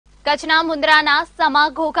કચ્છના મુન્દ્રાના સમા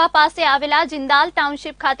ઘોઘા પાસે આવેલા જિંદાલ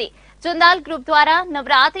ટાઉનશીપ ખાતે જિંદાલ ગ્રુપ દ્વારા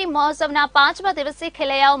નવરાત્રી મહોત્સવના 5મા દિવસે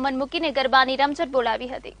ખેલૈયાઓ મન મૂકીને ગરબાની રમઝટ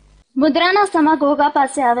બોલાવી હતી। મુન્દ્રાના સમા ઘોઘા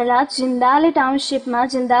પાસે આવેલા જિંદાલ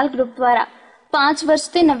ટાઉનશીપમાં જિંદાલ ગ્રુપ દ્વારા 5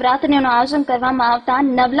 વર્ષથી નવરાત્રીનું આયોજન કરવામાં આવતા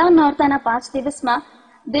નવલા નોરતાના 5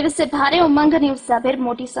 દિવસે ભારે ઉમંગ અને ઉત્સાહભેર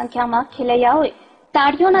મોટી સંખ્યામાં ખેલૈયાઓએ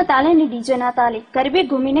તાળીઓના તાલે અને ડીજેના તાલે ગરબે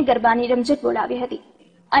ઘૂમીને ગરબાની રમઝટ બોલાવી હતી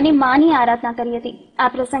અને માની આરાધના કરી હતી। આ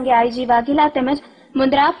પ્રસંગે આઈજી વાઘેલા તેમજ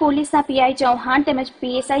મુન્દ્રા પોલીસના પીઆઈ ચૌહાણ તેમજ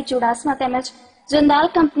પીએસઆઈ ચુડાસમા તેમજ જિંદાલ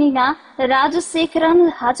કંપનીના રાજશેખરન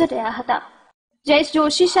હાજર રહ્યા હતા। જયેશ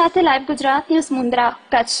જોશી સાથે લાઈવ ગુજરાત ન્યૂઝ મુન્દ્રા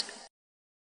કચ્છ।